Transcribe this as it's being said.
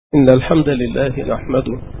إن الحمد لله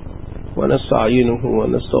نحمده ونستعينه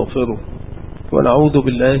ونستغفره ونعوذ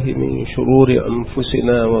بالله من شرور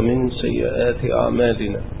أنفسنا ومن سيئات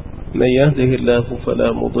أعمالنا. من يهده الله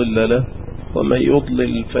فلا مضل له ومن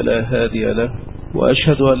يضلل فلا هادي له،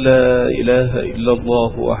 وأشهد أن لا إله إلا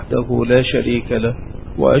الله وحده لا شريك له،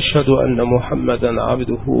 وأشهد أن محمدا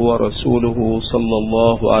عبده ورسوله صلى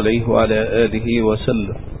الله عليه وعلى آله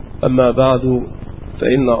وسلم. أما بعد،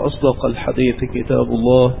 فإن أصدق الحديث كتاب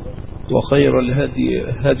الله، وخير الهدي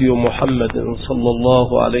هدي محمد صلى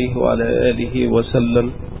الله عليه وعلى آله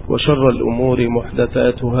وسلم، وشر الأمور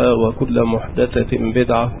محدثاتها، وكل محدثة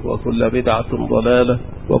بدعة، وكل بدعة ضلالة،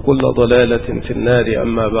 وكل ضلالة في النار.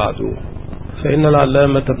 أما بعد، فإن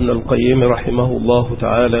العلامة ابن القيم رحمه الله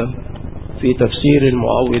تعالى في تفسير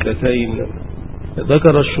المعوذتين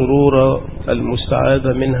ذكر الشرور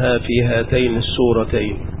المستعاذ منها في هاتين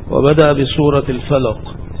السورتين، وبدأ بسورة الفلق،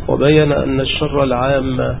 وبين أن الشر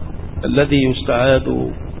العام الذي يستعاذ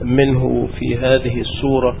منه في هذه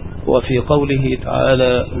السورة وفي قوله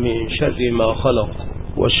تعالى من شر ما خلق،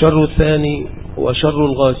 والشر الثاني وشر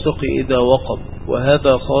الغاسق إذا وقب،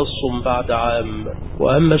 وهذا خاص بعد عام.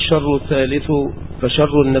 وأما الشر الثالث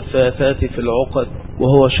فشر النفاثات في العقد،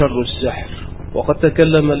 وهو شر السحر. وقد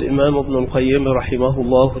تكلم الإمام ابن القيم رحمه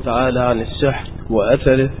الله تعالى عن السحر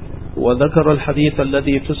وأثره، وذكر الحديث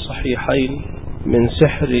الذي في الصحيحين من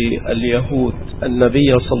سحر اليهود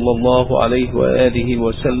النبي صلى الله عليه وآله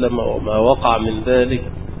وسلم، وما وقع من ذلك،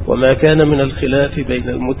 وما كان من الخلاف بين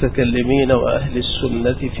المتكلمين وأهل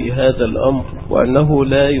السنة في هذا الأمر، وأنه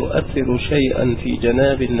لا يؤثر شيئا في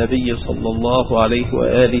جناب النبي صلى الله عليه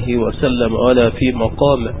وآله وسلم، ولا في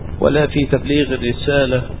مقامه، ولا في تبليغ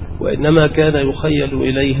الرسالة، وإنما كان يخيل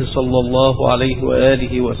إليه صلى الله عليه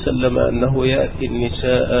وآله وسلم أنه يأتي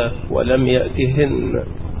النساء ولم يأتهن.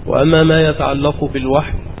 وأما ما يتعلق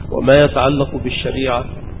بالوحي وما يتعلق بالشريعة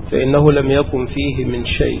فإنه لم يكن فيه من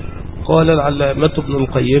شيء. قال العلامة ابن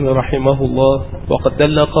القيم رحمه الله: وقد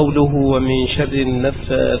دل قوله ومن شر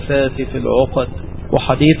النفاثات في العقد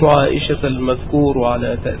وحديث عائشة المذكور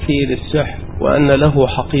على تأثير السحر وأن له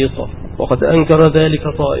حقيقة. وقد أنكر ذلك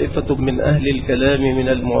طائفة من أهل الكلام من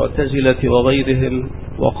المعتزلة وغيرهم،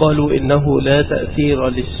 وقالوا إنه لا تأثير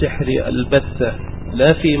للسحر البتة،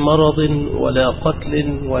 لا في مرض ولا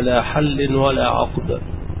قتل ولا حل ولا عقد،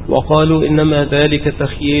 وقالوا إنما ذلك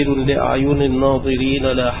تخييل لأعين الناظرين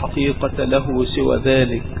لا حقيقة له سوى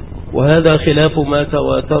ذلك. وهذا خلاف ما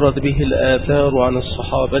تواترت به الآثار عن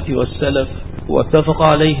الصحابة والسلف، واتفق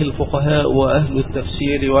عليه الفقهاء وأهل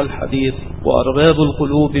التفسير والحديث وأرباب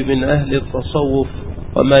القلوب من أهل التصوف،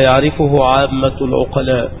 وما يعرفه عامة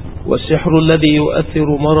العقلاء. والسحر الذي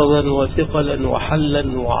يؤثر مرضا وثقلا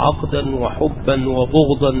وحلا وعقدا وحبا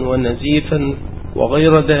وبغضا ونزيفا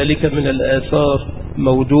وغير ذلك من الآثار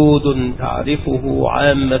موجود تعرفه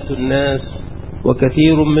عامة الناس،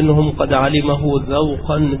 وكثير منهم قد علمه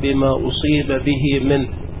ذوقا بما أصيب به منه.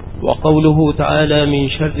 وقوله تعالى من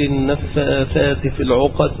شر النفاثات في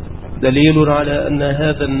العقد دليل على أن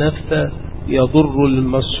هذا النفث يضر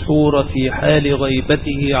المسحور في حال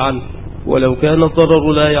غيبته عنه، ولو كان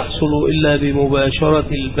الضرر لا يحصل إلا بمباشرة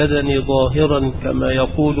البدن ظاهرا كما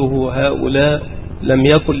يقوله هؤلاء لم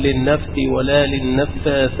يكن للنفث ولا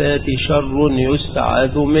للنفاثات شر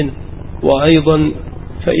يستعاذ منه. وأيضا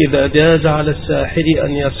فإذا جاز على الساحر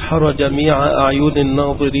أن يسحر جميع أعين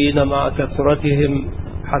الناظرين مع كثرتهم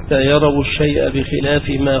حتى يروا الشيء بخلاف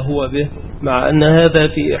ما هو به، مع أن هذا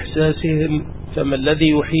في إحساسهم، فما الذي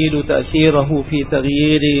يحيل تأثيره في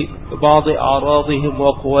تغيير بعض أعراضهم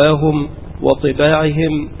وقواهم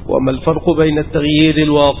وطباعهم؟ وما الفرق بين التغيير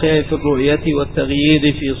الواقع في الرؤية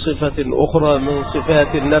والتغيير في صفة أخرى من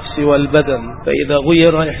صفات النفس والبدن؟ فإذا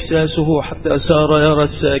غير إحساسه حتى صار يرى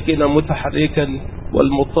الساكن متحركا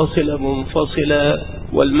والمتصل منفصلا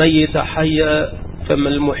والميت حيا، فما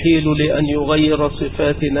المحيل لأن يغير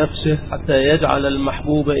صفات نفسه حتى يجعل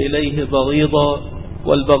المحبوب إليه بغيضا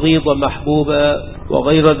والبغيض محبوبا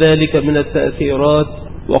وغير ذلك من التأثيرات؟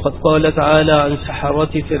 وقد قال تعالى عن سحرة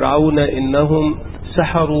فرعون إنهم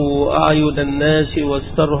سحروا أعين الناس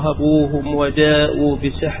واسترهبوهم وجاءوا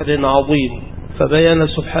بسحر عظيم، فبين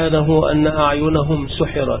سبحانه أن أعينهم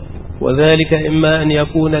سحرت، وذلك إما أن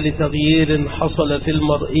يكون لتغيير حصل في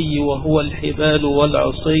المرئي وهو الحبال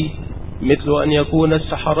والعصي، مثل أن يكون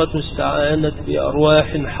السحرة استعانت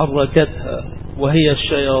بأرواح حركتها وهي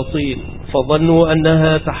الشياطين فظنوا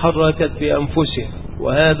أنها تحركت بأنفسها،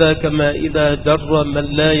 وهذا كما إذا جر من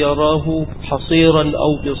لا يراه حصيرا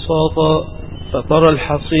أو بساطا فترى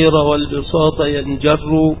الحصير والبساط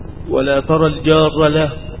ينجر ولا ترى الجار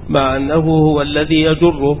له مع أنه هو الذي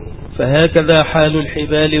يجره، فهكذا حال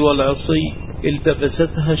الحبال والعصي،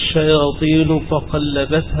 التبستها الشياطين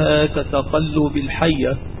فقلبتها كتقلب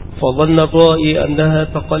الحية، فظن الرائي أنها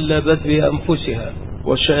تقلبت بأنفسها،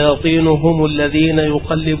 والشياطين هم الذين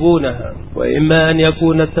يقلبونها. وإما أن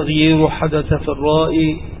يكون التغيير حدث في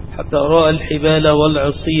الرائي حتى رأى الحبال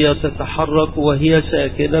والعصي تتحرك وهي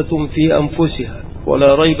ساكنة في أنفسها،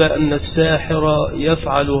 ولا ريب أن الساحر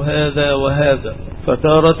يفعل هذا وهذا،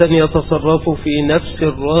 فتارة يتصرف في نفس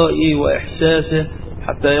الرائي وإحساسه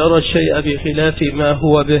حتى يرى الشيء بخلاف ما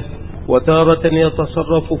هو به، وتارة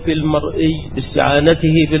يتصرف في المرئي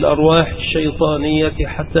باستعانته بالأرواح الشيطانية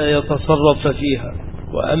حتى يتصرف فيها.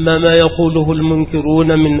 وأما ما يقوله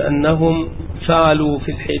المنكرون من أنهم فعلوا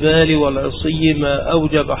في الحبال والعصي ما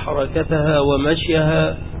أوجب حركتها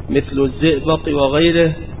ومشيها مثل الزئبق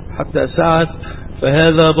وغيره حتى سعت،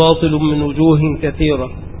 فهذا باطل من وجوه كثيرة،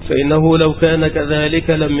 فإنه لو كان كذلك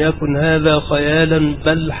لم يكن هذا خيالا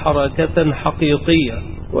بل حركة حقيقية،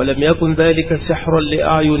 ولم يكن ذلك سحرا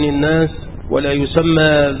لأعين الناس، ولا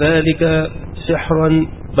يسمى ذلك سحرا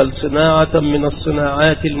بل صناعة من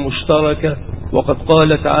الصناعات المشتركة. وقد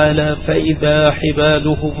قال تعالى: فإذا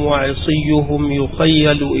حبالهم وعصيهم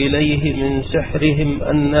يخيل إليه من سحرهم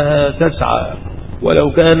أنها تسعى.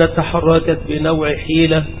 ولو كانت تحركت بنوع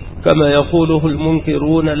حيلة كما يقوله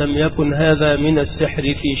المنكرون لم يكن هذا من السحر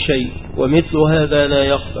في شيء، ومثل هذا لا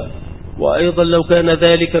يخفى. وأيضا لو كان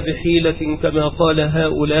ذلك بحيلة كما قال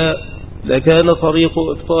هؤلاء لكان طريق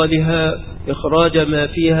إبطالها إخراج ما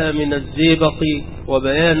فيها من الزيبق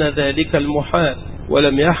وبيان ذلك المحال،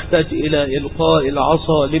 ولم يحتج إلى إلقاء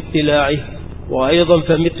العصا لابتلاعها. وأيضا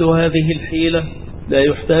فمثل هذه الحيلة لا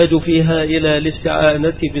يحتاج فيها إلى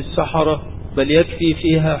الاستعانة بالسحرة، بل يكفي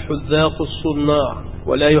فيها حذاق الصناع،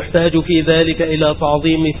 ولا يحتاج في ذلك إلى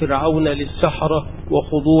تعظيم فرعون للسحرة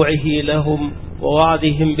وخضوعه لهم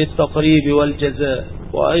ووعدهم بالتقريب والجزاء.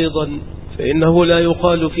 وأيضا فإنه لا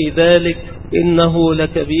يقال في ذلك: إنه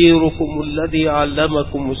لكبيركم الذي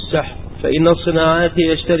علمكم السحر، فإن الصناعات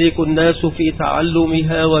يشترك الناس في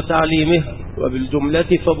تعلمها وتعليمها،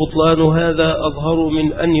 وبالجملة فبطلان هذا أظهر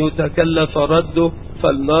من أن يتكلف رده،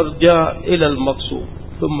 فلنرجع إلى المقصود.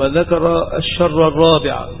 ثم ذكر الشر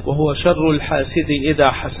الرابع وهو شر الحاسد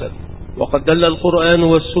إذا حسد. وقد دل القرآن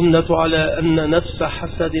والسنة على أن نفس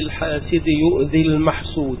حسد الحاسد يؤذي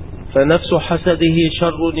المحسود، فنفس حسده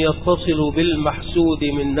شر يتصل بالمحسود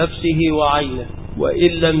من نفسه وعينه، وإن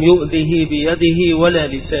لم يؤذه بيده ولا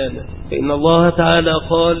لسانه، فإن الله تعالى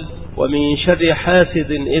قال: ومن شر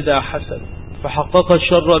حاسد إذا حسد، فحقق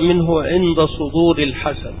الشر منه عند صدور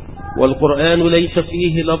الحسد. والقرآن ليس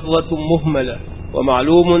فيه لفظة مهملة،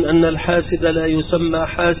 ومعلوم أن الحاسد لا يسمى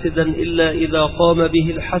حاسدا إلا إذا قام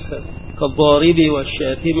به الحسد كالضارب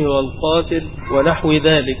والشاتم والقاتل ونحو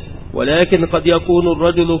ذلك، ولكن قد يكون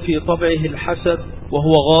الرجل في طبعه الحسد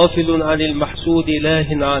وهو غافل عن المحسود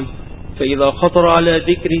لاهٍ عنه، فإذا خطر على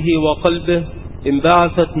ذكره وقلبه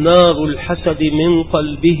انبعثت نار الحسد من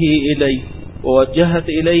قلبه إليه، ووجهت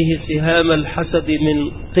إليه سهام الحسد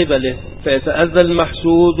من قبله، فيتأذى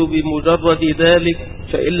المحسود بمجرد ذلك،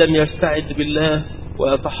 فإن لم يستعد بالله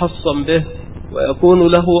ويتحصن به، ويكون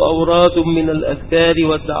له أوراد من الأذكار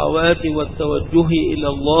والدعوات والتوجه إلى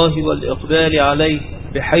الله والإقبال عليه،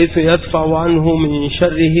 بحيث يدفع عنه من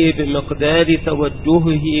شره بمقدار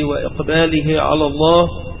توجهه وإقباله على الله،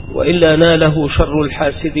 وإلا ناله شر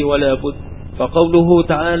الحاسد ولا بد. فقوله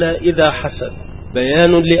تعالى: إذا حسد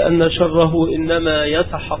بيان لأن شره إنما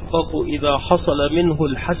يتحقق إذا حصل منه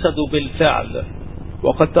الحسد بالفعل.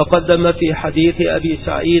 وقد تقدم في حديث أبي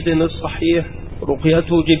سعيد الصحيح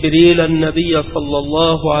رقية جبريل النبي صلى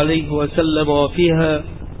الله عليه وسلم، وفيها: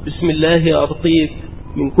 بسم الله أرقيك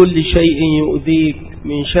من كل شيء يؤذيك،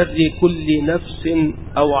 من شر كل نفس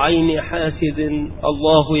أو عين حاسد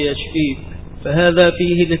الله يشفيك. فهذا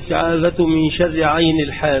فيه الاستعاذة من شر عين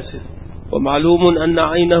الحاسد. ومعلوم أن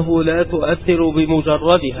عينه لا تؤثر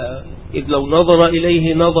بمجردها، إذ لو نظر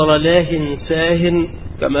إليه نظر لاه ساه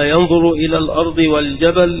كما ينظر إلى الأرض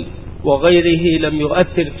والجبل وغيره لم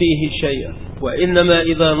يؤثر فيه شيئا، وإنما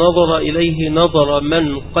إذا نظر إليه نظر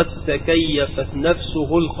من قد تكيفت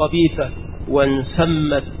نفسه الخبيثة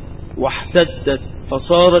وانسمت واحتدت،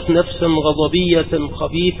 فصارت نفسا غضبية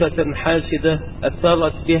خبيثة حاسدة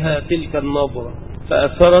أثرت بها تلك النظرة،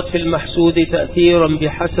 فأثرت في المحسود تأثيرا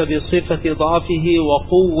بحسب صفة ضعفه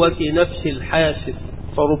وقوة نفس الحاسد،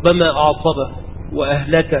 فربما أعصبه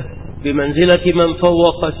وأهلكه بمنزلة من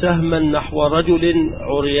فوق سهما نحو رجل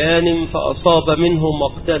عريان فأصاب منه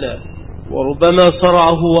مقتلا، وربما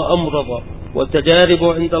صرعه وأمرض. والتجارب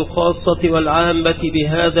عند الخاصة والعامة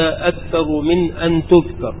بهذا أكثر من أن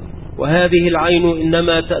تذكر. وهذه العين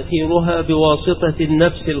إنما تأثيرها بواسطة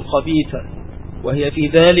النفس الخبيثة، وهي في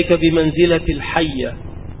ذلك بمنزلة الحية،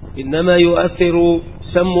 إنما يؤثر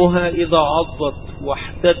سمها إذا عضت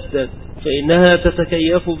واحتدت، فإنها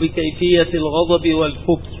تتكيف بكيفية الغضب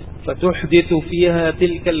والكبر فتحدث فيها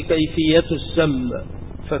تلك الكيفية السم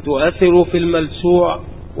فتؤثر في الملسوع،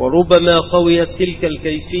 وربما قويت تلك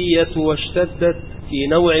الكيفية واشتدت في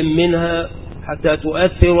نوع منها حتى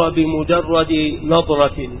تؤثر بمجرد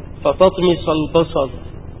نظرة فتطمس البصر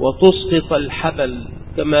وتسقط الحبل،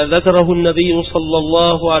 كما ذكره النبي صلى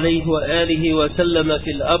الله عليه وآله وسلم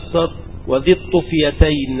في الأبتر وذي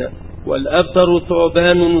الطفيتين. والأبتر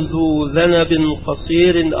ثعبان ذو ذنب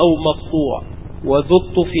قصير أو مقطوع، وذو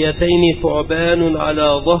الطفيتين ثعبان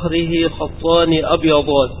على ظهره خطان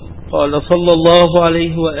أبيضان. قال صلى الله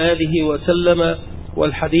عليه وآله وسلم،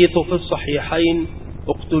 والحديث في الصحيحين: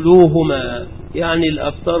 اقتلوهما، يعني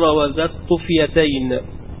الأبتر وذا الطفيتين،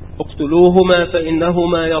 اقتلوهما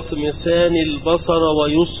فإنهما يطمسان البصر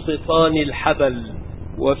ويسقطان الحبل.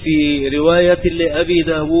 وفي رواية لأبي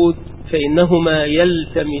داود: فإنهما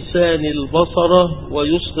يلتمسان البصر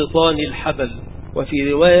ويسقطان الحبل.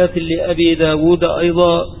 وفي رواية لأبي داود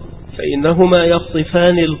أيضا: فإنهما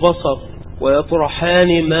يخطفان البصر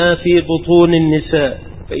ويطرحان ما في بطون النساء.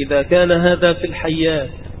 فإذا كان هذا في الحيات،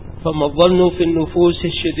 فما الظن في النفوس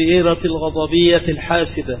الشريرة الغضبية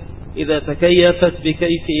الحاسدة إذا تكيفت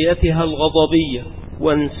بكيفيتها الغضبية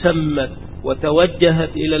وانسمت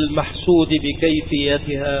وتوجهت إلى المحسود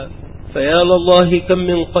بكيفيتها؟ فيا لله، كم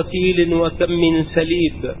من قتيل وكم من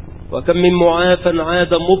سليب وكم من معافى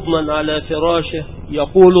عاد مضنا على فراشه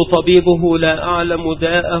يقول طبيبه: لا أعلم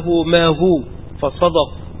داءه ما هو،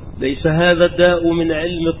 فصدق. ليس هذا الداء من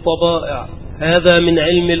علم الطبائع، هذا من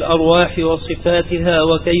علم الأرواح وصفاتها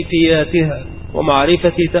وكيفياتها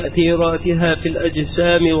ومعرفة تأثيراتها في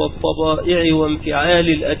الأجسام والطبائع وانفعال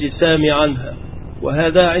الأجسام عنها.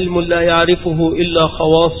 وهذا علم لا يعرفه إلا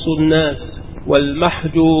خواص الناس،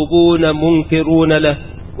 والمحجوبون منكرون له،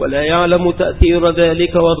 ولا يعلم تأثير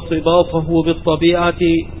ذلك وارتباطه بالطبيعة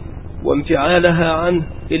وانفعالها عنه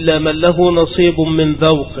إلا من له نصيب من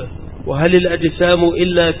ذوقه. وهل الأجسام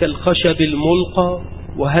إلا كالخشب الملقى؟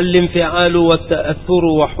 وهل الانفعال والتأثر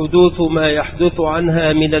وحدوث ما يحدث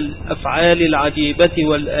عنها من الأفعال العجيبة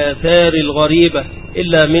والآثار الغريبة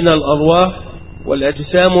إلا من الأرواح؟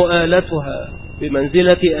 والأجسام آلتها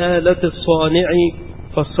بمنزلة آلة الصانع،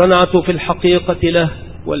 فالصنعة في الحقيقة له،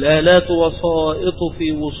 والآلات وسائط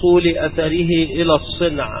في وصول أثره إلى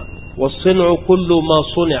الصنع، والصنع كل ما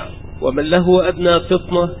صنع. ومن له أدنى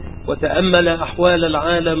فطنة وتأمل أحوال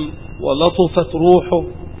العالم ولطفت روحه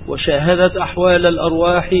وشاهدت أحوال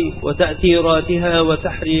الأرواح وتأثيراتها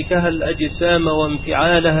وتحريكها الأجسام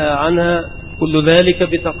وانفعالها عنها، كل ذلك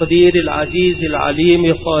بتقدير العزيز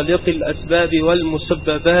العليم خالق الأسباب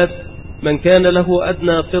والمسببات، من كان له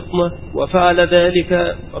أدنى فطنة وفعل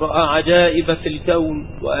ذلك رأى عجائب في الكون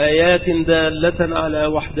وآيات دالة على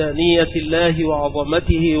وحدانية الله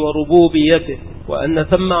وعظمته وربوبيته، وأن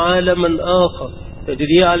ثم عالما آخر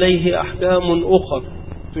تجري عليه أحكام أخر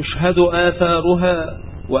تشهد آثارها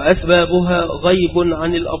وأسبابها غيب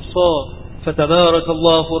عن الأبصار. فتبارك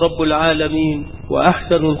الله رب العالمين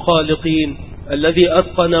وأحسن الخالقين، الذي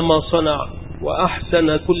أتقن ما صنع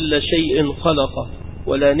وأحسن كل شيء خلقه.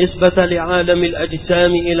 ولا نسبة لعالم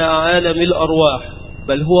الأجسام إلى عالم الأرواح،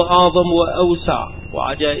 بل هو أعظم وأوسع،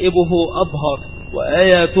 وعجائبه أبهر،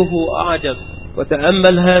 وآياته أعجب.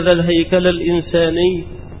 وتأمل هذا الهيكل الإنساني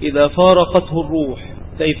إذا فارقته الروح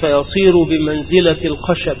كيف يصير بمنزلة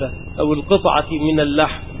الخشبة أو القطعة من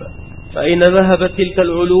اللحم. فأين ذهبت تلك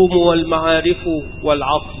العلوم والمعارف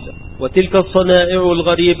والعقل، وتلك الصنائع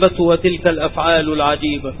الغريبة، وتلك الأفعال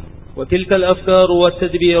العجيبة، وتلك الأفكار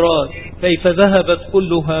والتدبيرات؟ كيف ذهبت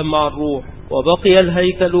كلها مع الروح وبقي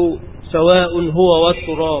الهيكل سواء هو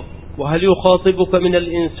والتراب؟ وهل يخاطبك من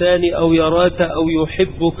الإنسان أو يراك أو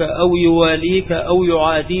يحبك أو يواليك أو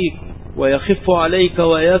يعاديك ويخف عليك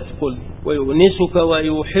ويثقل ويؤنسك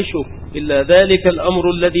ويوحشك إلا ذلك الأمر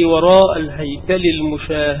الذي وراء الهيكل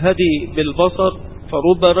المشاهد بالبصر؟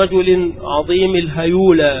 فرب رجل عظيم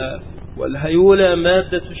الهيولى، والهيولى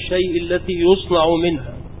مادة الشيء التي يصنع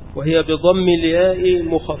منها، وهي بضم الياء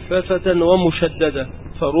مخففة ومشددة.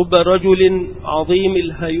 فرب رجل عظيم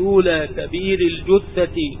الهيولى كبير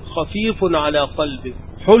الجثة خفيف على قلبك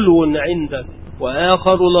حلو عندك،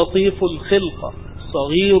 وآخر لطيف الخلقة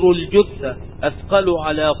صغير الجثة أثقل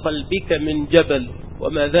على قلبك من جبل.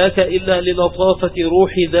 وما ذاك إلا للطافة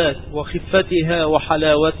روح ذاك وخفتها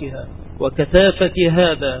وحلاوتها وكثافة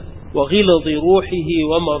هذا وغلظ روحه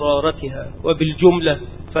ومرارتها. وبالجملة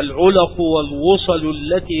فالعلق والوصل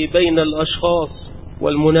التي بين الأشخاص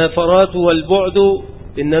والمنافرات والبعد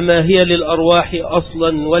إنما هي للأرواح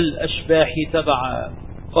أصلا والأشباح تبعا.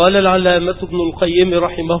 قال العلامة ابن القيم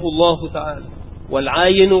رحمه الله تعالى: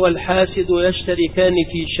 والعاين والحاسد يشتركان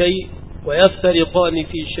في شيء ويفترقان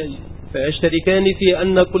في شيء، فيشتركان في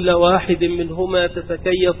أن كل واحد منهما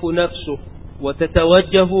تتكيف نفسه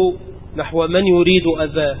وتتوجه نحو من يريد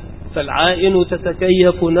أذاه، فالعائن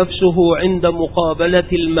تتكيف نفسه عند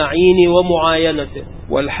مقابلة المعين ومعاينته،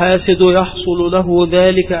 والحاسد يحصل له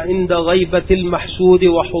ذلك عند غيبة المحسود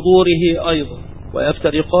وحضوره أيضا.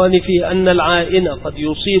 ويفترقان في أن العائن قد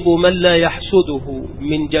يصيب من لا يحسده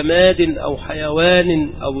من جماد أو حيوان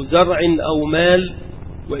أو زرع أو مال،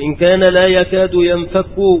 وإن كان لا يكاد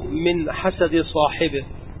ينفك من حسد صاحبه،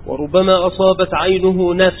 وربما أصابت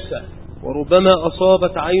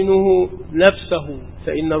عينه نفسه،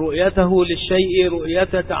 فإن رؤيته للشيء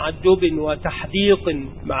رؤية تعجب وتحديق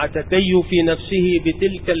مع تكيف نفسه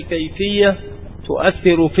بتلك الكيفية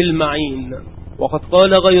تؤثر في المعين. وقد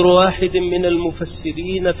قال غير واحد من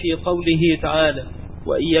المفسرين في قوله تعالى: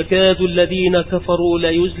 وإن يكاد الذين كفروا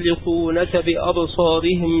ليزلقونك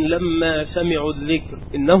بأبصارهم لما سمعوا الذكر،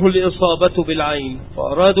 إنه الإصابة بالعين،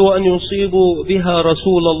 فأرادوا أن يصيبوا بها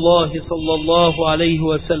رسول الله صلى الله عليه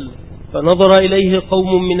وسلم، فنظر إليه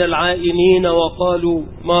قوم من العائنين وقالوا: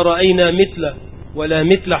 ما رأينا مثله ولا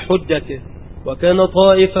مثل حجته. وكان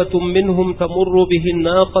طائفة منهم تمر به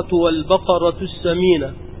الناقة والبقرة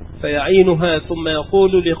السمينة فيعينها، ثم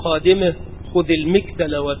يقول لخادمه: خذ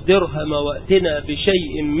المكتل والدرهم وأتنا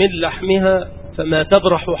بشيء من لحمها، فما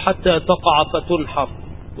تبرح حتى تقع فتنحر.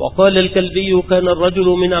 وقال الكلبي: كان الرجل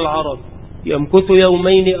من العرب يمكث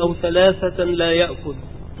يومين أو ثلاثة لا يأكل،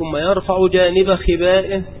 ثم يرفع جانب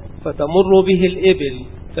خبائه فتمر به الإبل،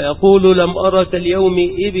 فيقول: لم أرك اليوم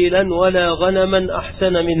إبلا ولا غنما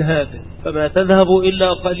أحسن من هذا، فما تذهب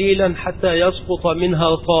إلا قليلا حتى يسقط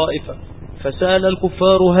منها طائفة. فسأل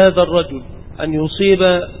الكفار هذا الرجل أن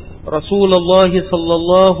يصيب رسول الله صلى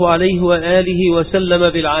الله عليه وآله وسلم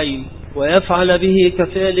بالعين ويفعل به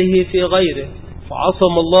كفاله في غيره،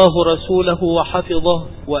 فعصم الله رسوله وحفظه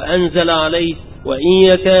وأنزل عليه: وإن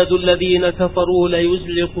يكاد الذين كفروا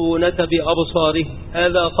ليزلقونك بأبصارهم.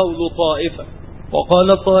 هذا قول طائفة.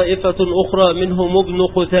 وقال طائفة أخرى منهم ابن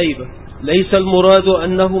قتيبة: ليس المراد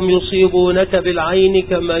أنهم يصيبونك بالعين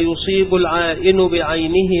كما يصيب العائن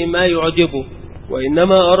بعينه ما يعجبه،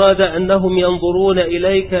 وإنما أراد أنهم ينظرون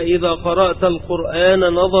إليك إذا قرأت القرآن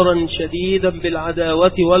نظرا شديدا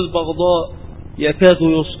بالعداوة والبغضاء يكاد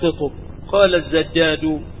يسقطك. قال الزجاج: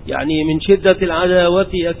 يعني من شدة العداوة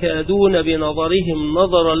يكادون بنظرهم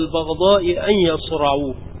نظر البغضاء أن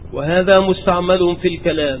يصرعوه. وهذا مستعمل في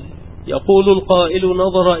الكلام، يقول القائل: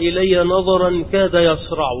 نظر إلي نظرا كاد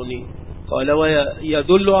يصرعني. قال: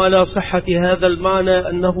 ويدل على صحة هذا المعنى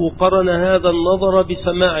أنه قرن هذا النظر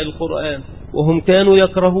بسماع القرآن، وهم كانوا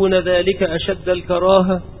يكرهون ذلك أشد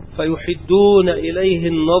الكراهة، فيحدون إليه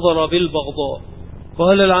النظر بالبغضاء.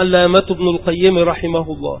 قال العلامة ابن القيم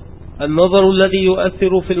رحمه الله: النظر الذي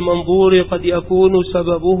يؤثر في المنظور قد يكون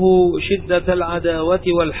سببه شدة العداوة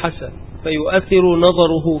والحسد، فيؤثر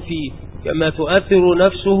نظره فيه كما تؤثر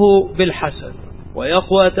نفسه بالحسد،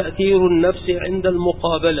 ويقوى تأثير النفس عند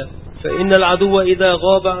المقابلة، فإن العدو إذا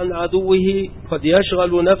غاب عن عدوه قد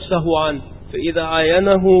يشغل نفسه عنه، فإذا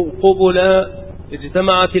عاينه قبلا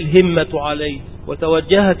اجتمعت الهمة عليه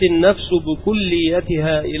وتوجهت النفس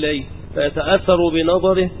بكليتها إليه، فيتأثر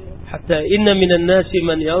بنظره، حتى إن من الناس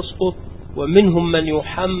من يسقط، ومنهم من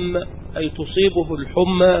يحم أي تصيبه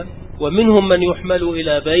الحمى، ومنهم من يحمل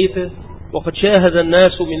إلى بيته. وقد شاهد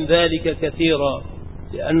الناس من ذلك كثيرا،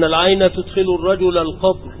 لأن العين تدخل الرجل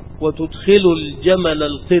القبر وتدخل الجمل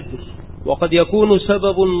القدر. وقد يكون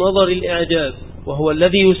سبب النظر الإعجاب، وهو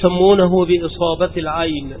الذي يسمونه بإصابة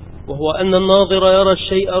العين، وهو أن الناظر يرى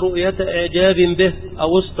الشيء رؤية إعجاب به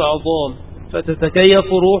أو استعظام، فتتكيف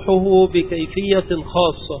روحه بكيفية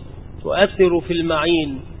خاصة تؤثر في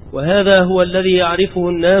المعين. وهذا هو الذي يعرفه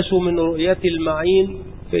الناس من رؤية المعين،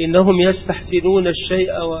 فإنهم يستحسنون الشيء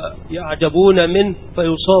ويعجبون منه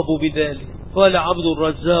فيصاب بذلك. قال عبد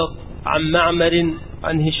الرزاق عن معمر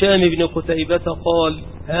عن هشام بن قتيبة قال: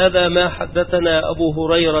 هذا ما حدثنا أبو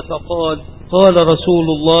هريرة قال: قال رسول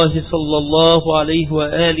الله صلى الله عليه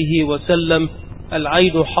وآله وسلم: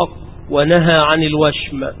 العين حق، ونهى عن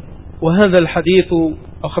الوشم. وهذا الحديث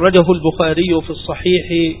أخرجه البخاري في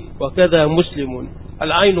الصحيح وكذا مسلم.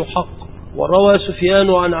 العين حق. وروى سفيان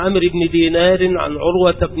عن عمرو بن دينار عن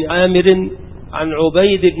عروة بن عامر عن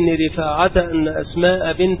عبيد بن رفاعة أن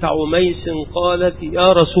أسماء بنت عميس قالت: يا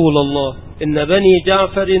رسول الله، إن بني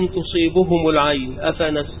جعفر تصيبهم العين،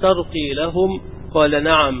 أفنسترقي لهم؟ قال: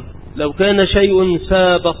 نعم، لو كان شيء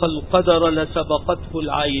سابق القدر لسبقته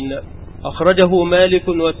العين. أخرجه مالك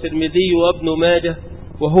والترمذي وابن ماجه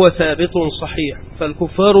وهو ثابت صحيح.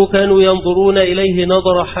 فالكفار كانوا ينظرون إليه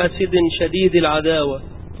نظر حاسد شديد العداوة،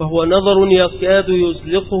 فهو نظر يكاد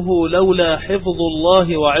يزلقه لولا حفظ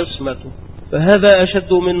الله وعصمته، فهذا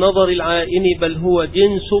أشد من نظر العائن، بل هو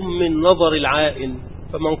جنس من نظر العائن.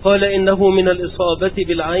 فمن قال إنه من الإصابة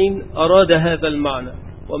بالعين أراد هذا المعنى،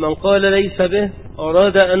 ومن قال ليس به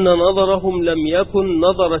أراد أن نظرهم لم يكن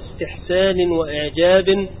نظر استحسان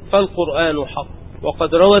وإعجاب، فالقرآن حق.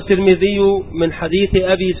 وقد روى الترمذي من حديث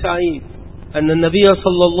أبي سعيد أن النبي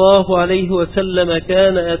صلى الله عليه وسلم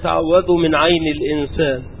كان يتعوذ من عين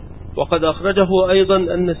الإنسان، وقد أخرجه أيضا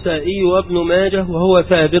النسائي وابن ماجه وهو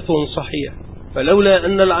ثابت صحيح. فلولا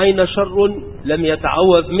أن العين شر لم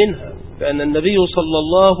يتعوذ منها، فأن النبي صلى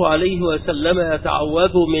الله عليه وسلم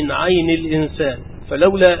يتعوذ من عين الإنسان،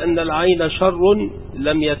 فلولا أن العين شر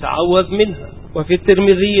لم يتعوذ منها. وفي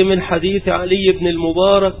الترمذي من حديث علي بن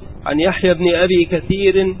المبارك عن يحيى بن أبي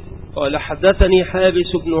كثير قال حدثني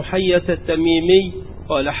حابس بن حية التميمي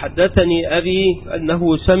قال حدثني أبي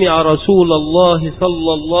أنه سمع رسول الله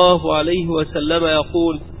صلى الله عليه وسلم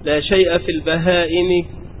يقول: لا شيء في البهائم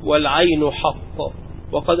والعين حق.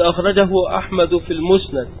 وقد أخرجه أحمد في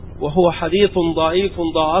المسند، وهو حديث ضعيف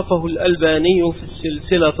ضعفه الألباني في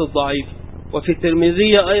السلسلة الضعيف. وفي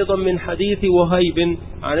الترمذي أيضا من حديث وهيب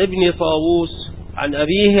عن ابن طاووس عن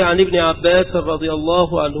أبيه عن ابن عباس رضي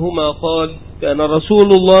الله عنهما قال: كان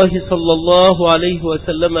رسول الله صلى الله عليه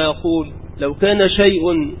وسلم يقول: لو كان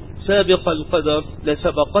شيء سابق القدر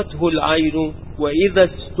لسبقته العين، وإذا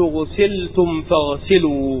استغسلتم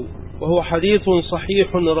فاغسلوا. وهو حديث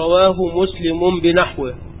صحيح رواه مسلم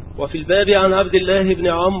بنحوه. وفي الباب عن عبد الله بن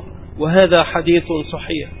عمرو، وهذا حديث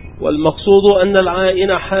صحيح. والمقصود أن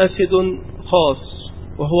العائن حاسد خاص،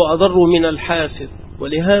 وهو أضر من الحاسد،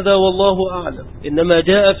 ولهذا والله أعلم إنما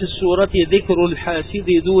جاء في السورة ذكر الحاسد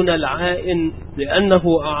دون العائن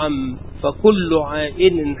لأنه أعم، فكل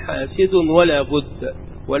عائن حاسد ولا بد،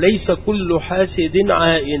 وليس كل حاسد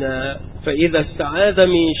عائنا، فإذا استعاذ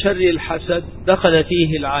من شر الحسد دخل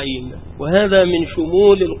فيه العين، وهذا من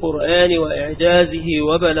شمول القرآن وإعجازه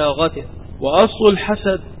وبلاغته. وأصل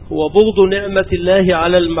الحسد هو بغض نعمة الله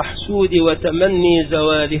على المحسود وتمني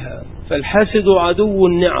زوالها، فالحاسد عدو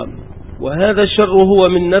النعم، وهذا الشر هو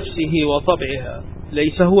من نفسه وطبعها،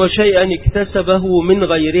 ليس هو شيئا اكتسبه من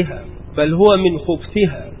غيرها، بل هو من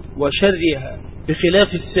خبثها وشرها،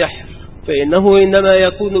 بخلاف السحر فإنه إنما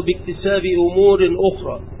يكون باكتساب أمور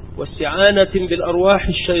أخرى واستعانة بالأرواح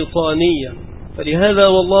الشيطانية. فلهذا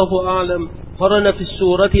والله أعلم قرن في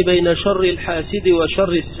السورة بين شر الحاسد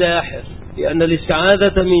وشر الساحر، لأن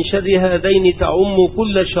الاستعاذة من شر هذين تعم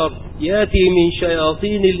كل شر يأتي من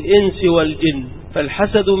شياطين الإنس والجن،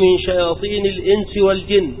 فالحسد من شياطين الإنس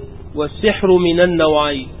والجن، والسحر من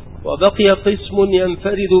النوعين. وبقي قسم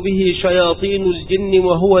ينفرد به شياطين الجن،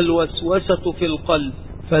 وهو الوسوسة في القلب،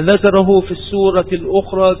 فذكره في السورة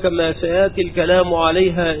الأخرى كما سيأتي الكلام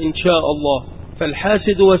عليها إن شاء الله.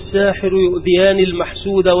 فالحاسد والساحر يؤذيان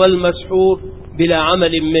المحسود والمسحور بلا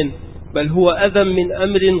عمل منه، بل هو أذى من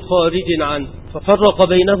أمر خارج عنه، ففرق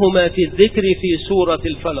بينهما في الذكر في سورة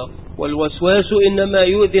الفلق. والوسواس إنما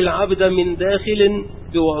يؤذي العبد من داخل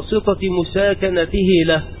بواسطة مساكنته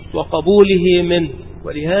له وقبوله منه،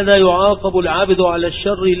 ولهذا يعاقب العبد على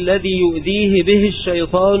الشر الذي يؤذيه به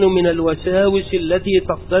الشيطان من الوساوس التي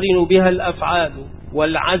تقترن بها الأفعال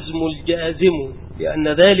والعزم الجازم، لأن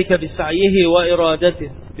ذلك بسعيه وإرادته،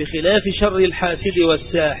 بخلاف شر الحاسد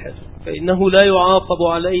والساحر فإنه لا يعاقب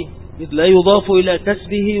عليه، إذ لا يضاف إلى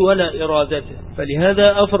كسبه ولا إرادته.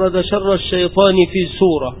 فلهذا أفرد شر الشيطان في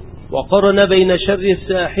سورة، وقرن بين شر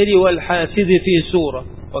الساحر والحاسد في سورة.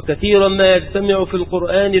 وكثيرا ما يجتمع في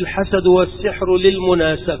القرآن الحسد والسحر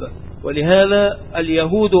للمناسبة، ولهذا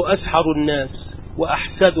اليهود أسحر الناس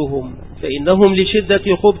وأحسدهم، فإنهم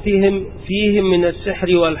لشدة خبثهم فيهم من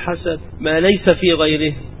السحر والحسد ما ليس في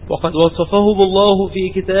غيره، وقد وصفهم الله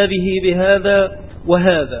في كتابه بهذا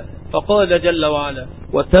وهذا، فقال جل وعلا: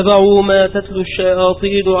 واتبعوا ما تتلو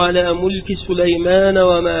الشياطين على ملك سليمان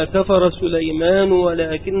وما كفر سليمان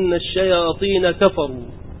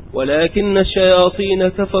ولكن الشياطين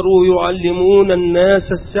كفروا يعلمون الناس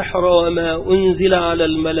السحر وما أنزل على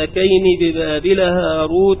الملكين ببابل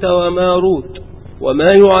هاروت وماروت وما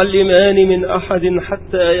يعلمان من أحد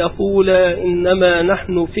حتى يقولا إنما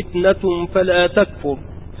نحن فتنة فلا تكفر،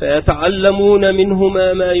 فيتعلمون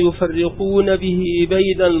منهما ما يفرقون به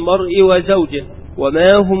بين المرء وزوجه،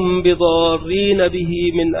 وما هم بضارين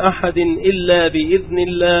به من أحد إلا بإذن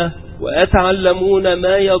الله، ويتعلمون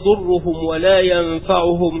ما يضرهم ولا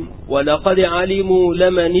ينفعهم، ولقد علموا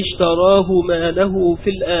لمن اشتراه ما له في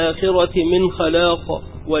الآخرة من خلاق،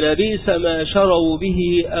 ولبئس ما شروا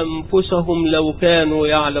به أنفسهم لو كانوا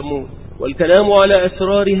يعلمون. والكلام على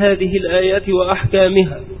أسرار هذه الآيات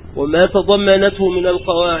وأحكامها وما تضمنته من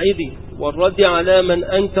القواعد والرد على من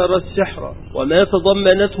أنكر السحر، وما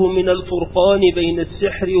تضمنته من الفرقان بين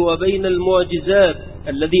السحر وبين المعجزات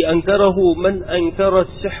الذي أنكره من أنكر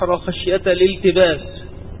السحر خشية الالتباس.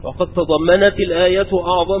 وقد تضمنت الآية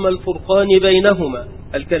أعظم الفرقان بينهما.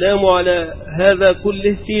 الكلام على هذا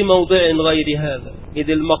كله في موضع غير هذا، إذ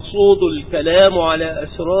المقصود الكلام على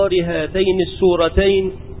أسرار هاتين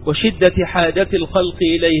السورتين وشدة حاجة الخلق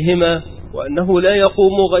إليهما، وأنه لا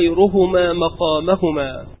يقوم غيرهما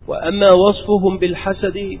مقامهما. وأما وصفهم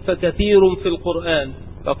بالحسد فكثير في القرآن،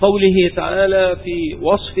 كقوله تعالى في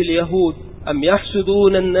وصف اليهود: أم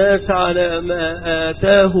يحسدون الناس على ما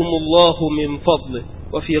آتاهم الله من فضله.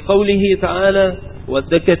 وفي قوله تعالى: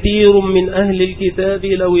 ود كثير من أهل الكتاب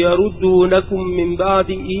لو يردونكم من بعد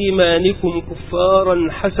إيمانكم كفارا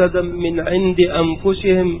حسدا من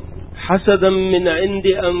عند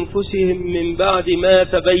أنفسهم من بعد ما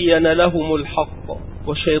تبين لهم الحق.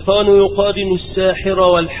 والشيطان يقارن الساحر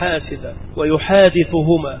والحاسد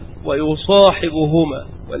ويحادثهما ويصاحبهما،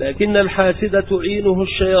 ولكن الحاسد تعينه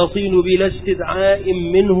الشياطين بلا استدعاء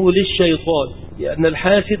منه للشيطان، لأن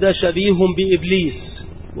الحاسد شبيه بإبليس،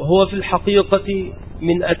 وهو في الحقيقة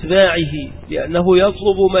من أتباعه، لأنه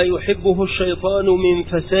يطلب ما يحبه الشيطان من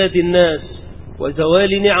فساد الناس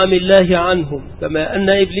وزوال نعم الله عنهم، كما أن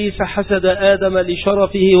إبليس حسد آدم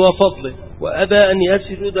لشرفه وفضله وأبى أن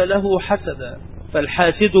يسجد له حسدا،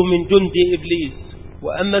 فالحاسد من جند إبليس.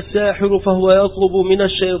 وأما الساحر فهو يطلب من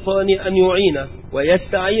الشيطان أن يعينه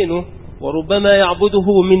ويستعينه، وربما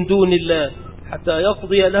يعبده من دون الله حتى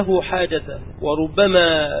يقضي له حاجته،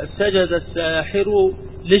 وربما سجد الساحر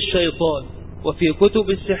للشيطان. وفي كتب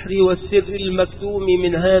السحر والسر المكتوم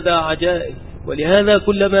من هذا عجائب، ولهذا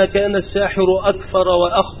كلما كان الساحر أكثر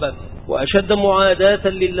وأخبث وأشد معاداة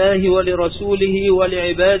لله ولرسوله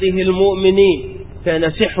ولعباده المؤمنين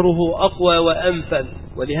كان سحره أقوى وأنفذ.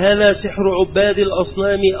 ولهذا سحر عباد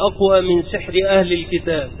الأصنام أقوى من سحر أهل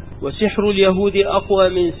الكتاب، وسحر اليهود أقوى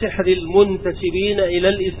من سحر المنتسبين إلى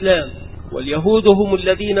الإسلام. واليهود هم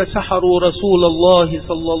الذين سحروا رسول الله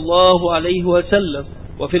صلى الله عليه وسلم.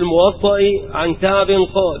 وفي الموطأ عن كعب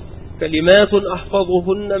قال: كلمات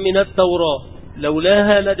أحفظهن من التوراة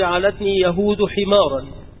لولاها لجعلتني يهود حمارا،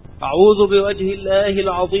 أعوذ بوجه الله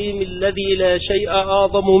العظيم الذي لا شيء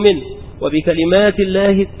أعظم منه، وبكلمات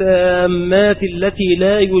الله التامات التي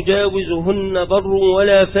لا يجاوزهن بر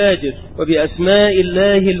ولا فاجر، وبأسماء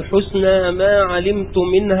الله الحسنى ما علمت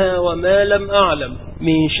منها وما لم أعلم،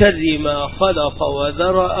 من شر ما خلق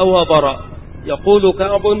وذرأ وبرأ. يقول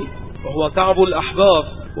كعب، وهو كعب الأحبار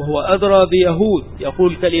وهو أدرى بيهود،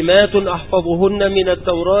 يقول: كلمات أحفظهن من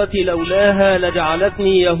التوراة لولاها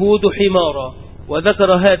لجعلتني يهود حمارا،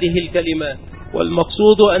 وذكر هذه الكلمات.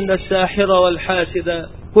 والمقصود أن الساحر والحاسد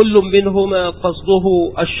كل منهما قصده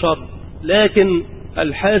الشر، لكن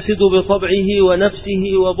الحاسد بطبعه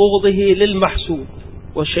ونفسه وبغضه للمحسود،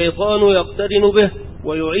 والشيطان يقترن به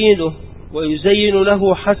ويعينه ويزين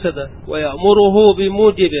له حسده ويأمره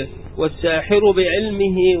بموجبه، والساحر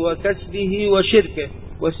بعلمه وكسبه وشركه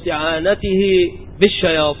واستعانته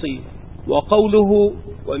بالشياطين. وقوله: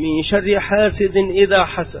 ومن شر حاسد إذا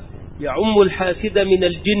حسد، يعم الحاسد من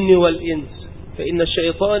الجن والإنس، فإن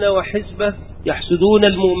الشيطان وحزبه يحسدون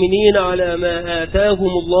المؤمنين على ما آتاهم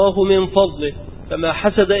الله من فضله، كما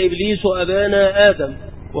حسد إبليس أبانا آدم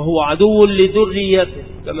وهو عدو لذريته،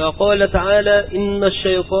 كما قال تعالى: إن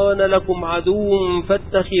الشيطان لكم عدو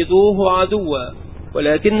فاتخذوه عدوا.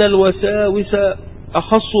 ولكن الوساوس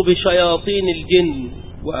أخص بشياطين الجن،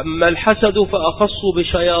 وأما الحسد فأخص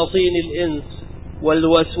بشياطين الإنس،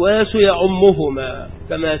 والوسواس يعمهما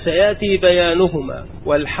كما سيأتي بيانهما،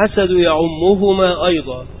 والحسد يعمهما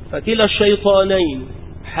أيضا، فكلا الشيطانين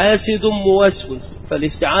حاسد موسوس،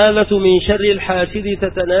 فالاستعاذة من شر الحاسد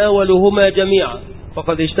تتناولهما جميعا.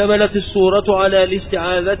 فقد اشتملت السورة على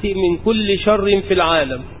الاستعاذة من كل شر في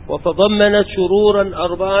العالم، وتضمنت شرورا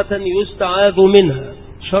 4 يستعاذ منها: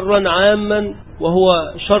 شرا عاما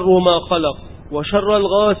وهو شر ما خلق، وشر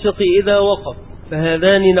الغاسق إذا وقف،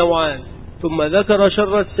 فهذان نوعان. ثم ذكر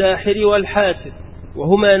شر الساحر والحاسد،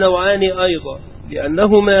 وهما نوعان أيضا،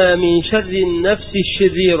 لأنهما من شر النفس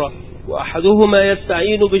الشريرة، وأحدهما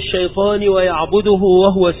يستعين بالشيطان ويعبده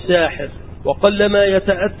وهو الساحر، وقلما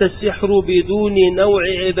يتأتى السحر بدون نوع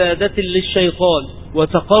عبادة للشيطان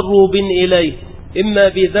وتقرب إليه، إما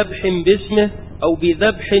بذبح باسمه أو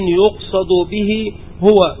بذبح يقصد به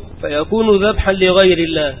هو، فيكون ذبحا لغير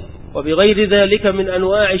الله، وبغير ذلك من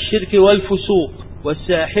أنواع الشرك والفسوق.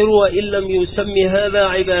 والساحر وإن لم يسمي هذا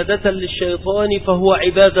عبادة للشيطان فهو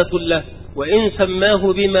عبادة له، وإن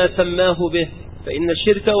سماه بما سماه به، فإن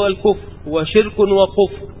الشرك والكفر هو شرك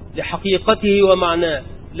وكفر لحقيقته ومعناه،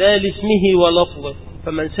 لا لاسمه ولفظه.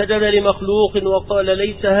 فمن سجد لمخلوق وقال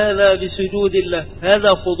ليس هذا بسجود الله هذا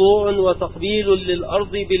خضوع وتقبيل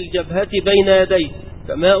للأرض بالجبهة بين يديه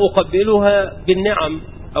كما أقبلها بالنعم،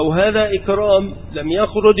 أو هذا إكرام، لم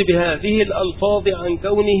يخرج بهذه الألفاظ عن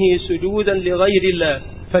كونه سجودا لغير الله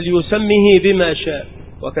فليسمه بما شاء.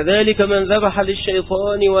 وكذلك من ذبح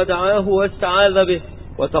للشيطان ودعاه واستعاذ به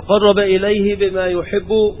وتقرب إليه بما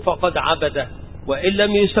يحب فقد عبده، وإن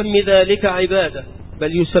لم يسم ذلك عبادة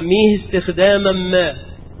بل يسميه استخداما ما،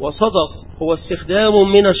 وصدق هو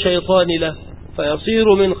استخدام من الشيطان له،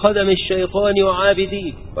 فيصير من خدم الشيطان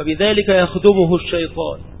وعابديه، وبذلك يخدمه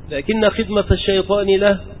الشيطان. لكن خدمة الشيطان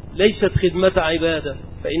له ليست خدمة عبادة،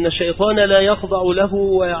 فإن الشيطان لا يخضع له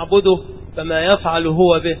ويعبده كما يفعل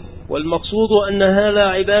هو به، والمقصود أن هذا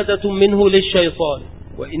عبادة منه للشيطان،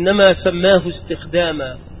 وإنما سماه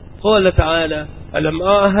استخداما. قال تعالى: ألم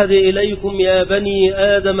أعهد إليكم يا بني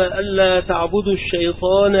آدم ألا تعبدوا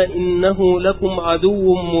الشيطان إنه لكم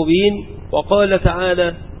عدو مبين. وقال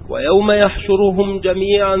تعالى: ويوم يحشرهم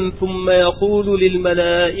جميعا ثم يقول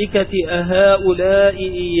للملائكة أهؤلاء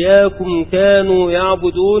إياكم كانوا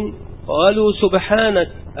يعبدون قالوا سبحانك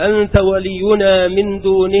أنت ولينا من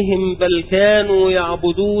دونهم بل كانوا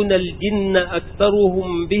يعبدون الجن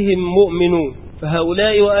أكثرهم بهم مؤمنون.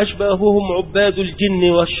 فهؤلاء وأشباههم عباد الجن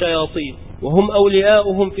والشياطين، وهم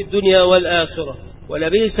أولياؤهم في الدنيا والآخرة،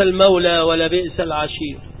 ولبئس المولى ولبئس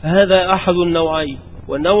العشير. فهذا أحد النوعين.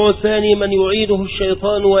 والنوع الثاني من يعينه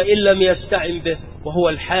الشيطان وإن لم يستعن به، وهو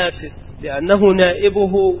الحاسد، لأنه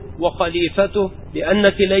نائبه وخليفته، لأن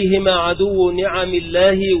كليهما عدو نعم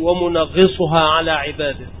الله ومنغصها على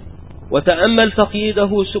عباده. وتأمل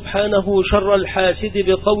تقييده سبحانه شر الحاسد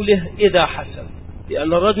بقوله إذا حسد،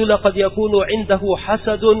 لأن الرجل قد يكون عنده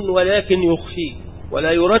حسد ولكن يخفيه،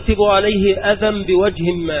 ولا يرتب عليه أذى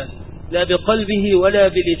بوجه ما، لا بقلبه ولا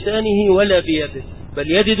بلسانه ولا بيده،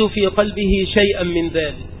 بل يجد في قلبه شيئا من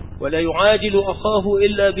ذلك، ولا يعاجل أخاه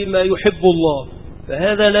إلا بما يحب الله،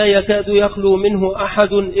 فهذا لا يكاد يخلو منه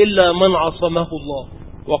أحد إلا من عصمه الله.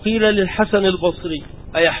 وقيل للحسن البصري: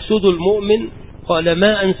 أيحسد المؤمن؟ قال: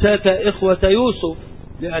 ما أنساك إخوة يوسف،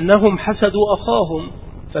 لأنهم حسدوا أخاهم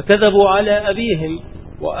فكذبوا على أبيهم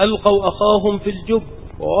وألقوا أخاهم في الجب،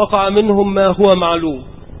 ووقع منهم ما هو معلوم،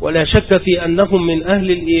 ولا شك في أنهم من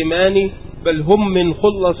أهل الإيمان، بل هم من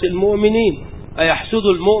خلص المؤمنين. أيحسد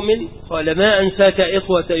المؤمن؟ قال: ما أنساك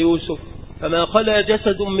إخوة يوسف، فما خلا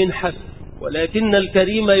جسد من حسد، ولكن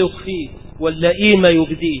الكريم يخفيه واللئيم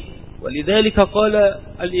يبديه. ولذلك قال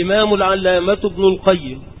الإمام العلامة ابن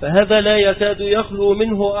القيم: فهذا لا يكاد يخلو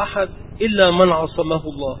منه أحد إلا من عصمه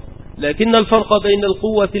الله. لكن الفرق بين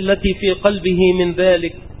القوة التي في قلبه من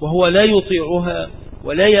ذلك وهو لا يطيعها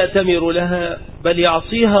ولا يأتمر لها، بل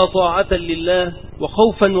يعصيها طاعة لله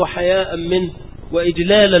وخوفا وحياء منه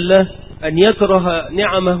وإجلالا له، أن يكره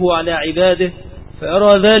نعمه على عباده فيرى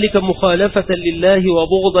ذلك مخالفة لله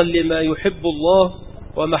وبغضا لما يحب الله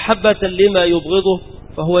ومحبة لما يبغضه،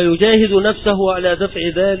 فهو يجاهد نفسه على دفع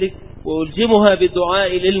ذلك ويلزمها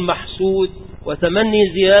بالدعاء للمحسود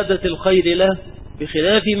وتمني زيادة الخير له،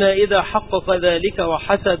 بخلاف ما إذا حقق ذلك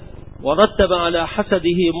وحسد ورتب على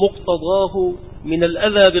حسده مقتضاه من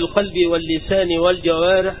الأذى بالقلب واللسان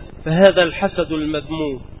والجوارح، فهذا الحسد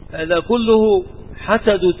المذموم. هذا كله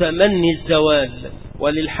حسد تمني الزوال.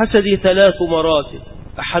 وللحسد 3 مراتب،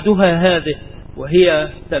 أحدها هذه وهي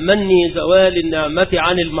تمني زوال النعمة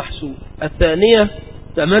عن المحسود. الثانية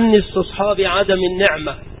تمني استصحاب عدم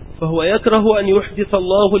النعمة، فهو يكره أن يحدث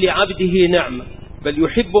الله لعبده نعمة، بل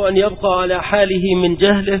يحب أن يبقى على حاله من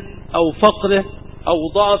جهله أو فقره أو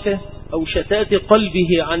ضعفه أو شتات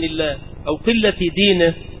قلبه عن الله أو قلة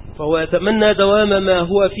دينه، فهو يتمنى دوام ما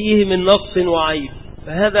هو فيه من نقص وعيب.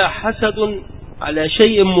 فهذا حسد على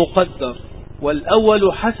شيء مقدر،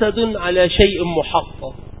 والأول حسد على شيء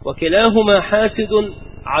محقق، وكلاهما حاسد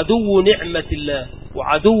عدو نعمة الله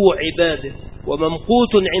وعدو عباده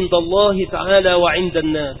وممقوت عند الله تعالى وعند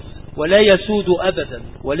الناس، ولا يسود أبدا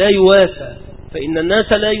ولا يواسى، فإن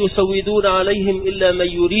الناس لا يسودون عليهم إلا من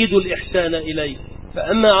يريد الإحسان إليه.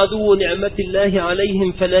 فأما عدو نعمة الله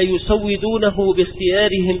عليهم فلا يسودونه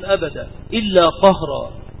باختيارهم أبدا إلا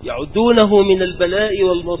قهرا، يعدونه من البلاء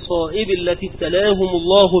والمصائب التي ابتلاهم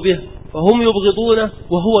الله به، فهم يبغضونه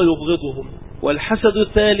وهو يبغضهم. والحسد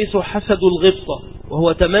الثالث حسد الغبطة،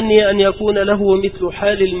 وهو تمني أن يكون له مثل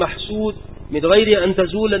حال المحسود من غير أن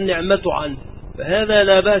تزول النعمة عنه، فهذا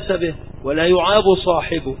لا بأس به ولا يعاب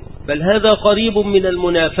صاحبه، بل هذا قريب من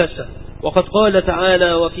المنافسة. وقد قال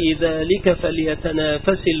تعالى: وفي ذلك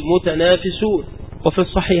فليتنافس المتنافسون. وفي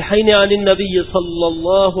الصحيحين عن النبي صلى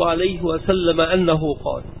الله عليه وسلم أنه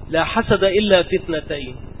قال: لا حسد إلا في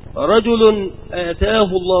 2، رجل آتاه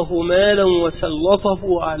الله مالا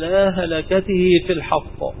وسلطه على هلكته في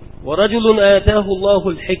الحق، ورجل آتاه الله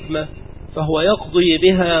الحكمة فهو يقضي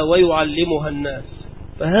بها ويعلمها الناس.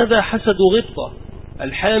 فهذا حسد غبطة،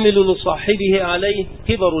 الحامل لصاحبه عليه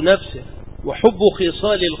كبر نفسه وحب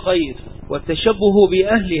خصال الخير والتشبه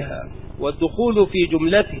بأهلها والدخول في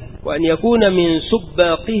جملته، وأن يكون من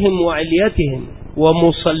سباقهم وعليتهم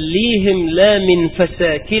ومصليهم لا من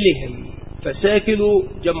فساكلهم. فساكل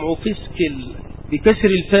جمع فسكل بكسر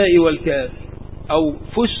الفاء والكاف، أو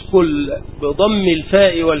فسكل بضم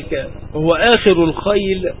الفاء والكاف، وهو آخر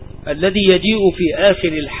الخيل الذي يجيء في آخر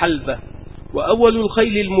الحلبة، وأول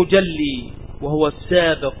الخيل المجلي وهو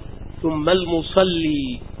السابق، ثم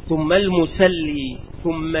المصلي، ثم المسلي،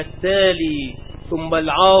 ثم التالي، ثم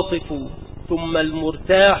العاطف، ثم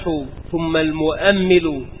المرتاح، ثم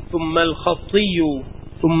المؤمل، ثم الخطي،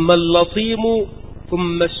 ثم اللطيم،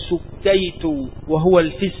 ثم السكيت وهو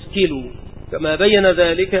الفسكل، كما بين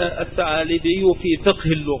ذلك الثعالبي في فقه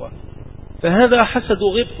اللغة. فهذا حسد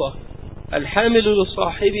غبطة، الحامل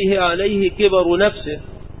لصاحبه عليه كبر نفسه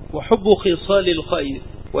وحب خصال الخير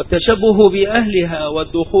والتشبه بأهلها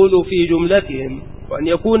والدخول في جملتهم، وأن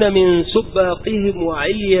يكون من سباقهم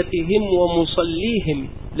وعليتهم ومصليهم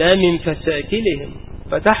لا من فساكلهم.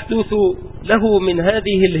 فتحدث له من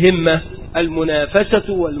هذه الهمة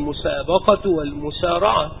المنافسة والمسابقة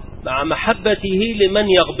والمسارعة مع محبته لمن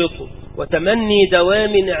يغبطه وتمني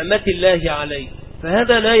دوام نعمة الله عليه،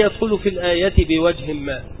 فهذا لا يدخل في الآية بوجه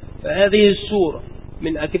ما. فهذه السورة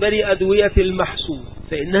من أكبر أدوية المحسود،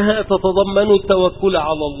 فإنها تتضمن التوكل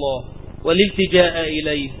على الله والالتجاء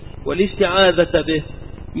إليه والاستعاذة به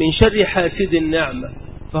من شر حاسد النعمة،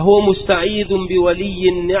 فهو مستعيذ بولي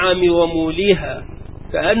النعم وموليها،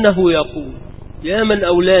 كأنه يقول: يا من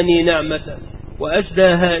أولاني نعمة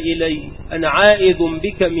وأسداها إلي، أنا عائذ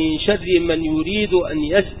بك من شر من يريد أن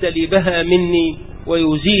يستلبها مني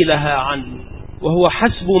ويزيلها عني. وهو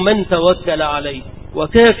حسب من توكل عليه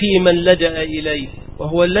وكافي من لجأ إليه،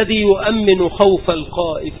 وهو الذي يؤمن خوف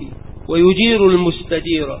الخائف ويجير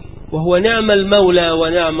المستجير، وهو نعم المولى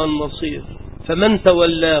ونعم النصير. فمن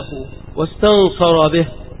تولاه واستنصر به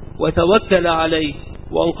وتوكل عليه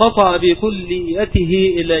وانقطع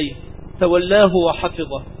بكليته إليه، تولاه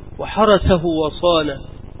وحفظه وحرسه وصانه،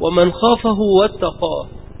 ومن خافه واتقاه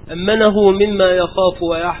أمنه مما يخاف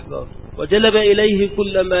ويحذر، وجلب إليه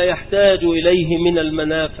كل ما يحتاج إليه من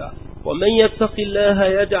المنافع. ومن يتق الله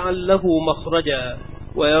يجعل له مخرجا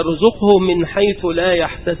ويرزقه من حيث لا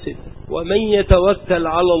يحتسب، ومن يتوكل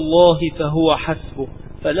على الله فهو حسبه.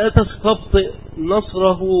 فلا تستبطئ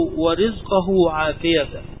نصره ورزقه عافية،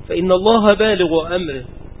 فإن الله بالغ أمره،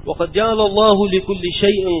 وقد جعل الله لكل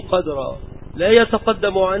شيء قدرا، لا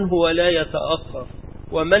يتقدم عنه ولا يتأخر.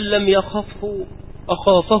 ومن لم يخفه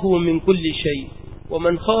أخافه من كل شيء،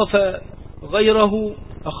 ومن خاف غيره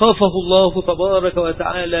أخافه الله تبارك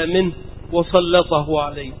وتعالى منه وسلطه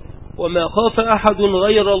عليه. وما خاف أحد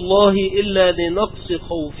غير الله إلا لنقص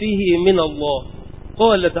خوفه من الله.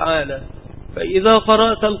 قال تعالى: فإذا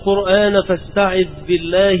قرأت القرآن فاستعذ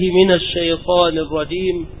بالله من الشيطان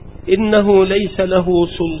الرجيم، إنه ليس له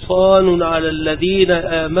سلطان على الذين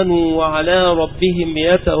آمنوا وعلى ربهم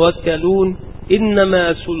يتوكلون،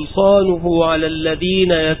 إنما سلطانه على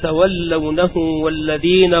الذين يتولونه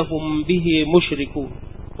والذين هم به مشركون.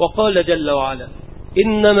 وقال جل وعلا: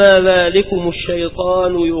 إنما ذلكم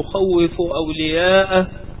الشيطان يخوف أولياءه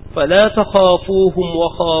فلا تخافوهم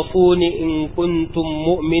وخافون إن كنتم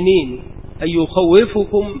مؤمنين، أي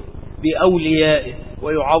يخوفكم بأوليائه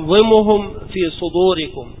ويعظمهم في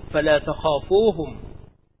صدوركم، فلا تخافوهم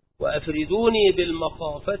وأفردوني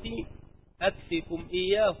بالمخافة أكفكم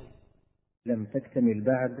إياهم. لم تكتمل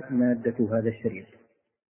بعد مادة هذا الشريط،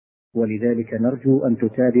 ولذلك نرجو أن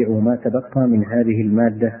تتابعوا ما تبقى من هذه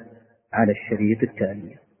المادة على الشريط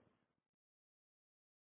التالي.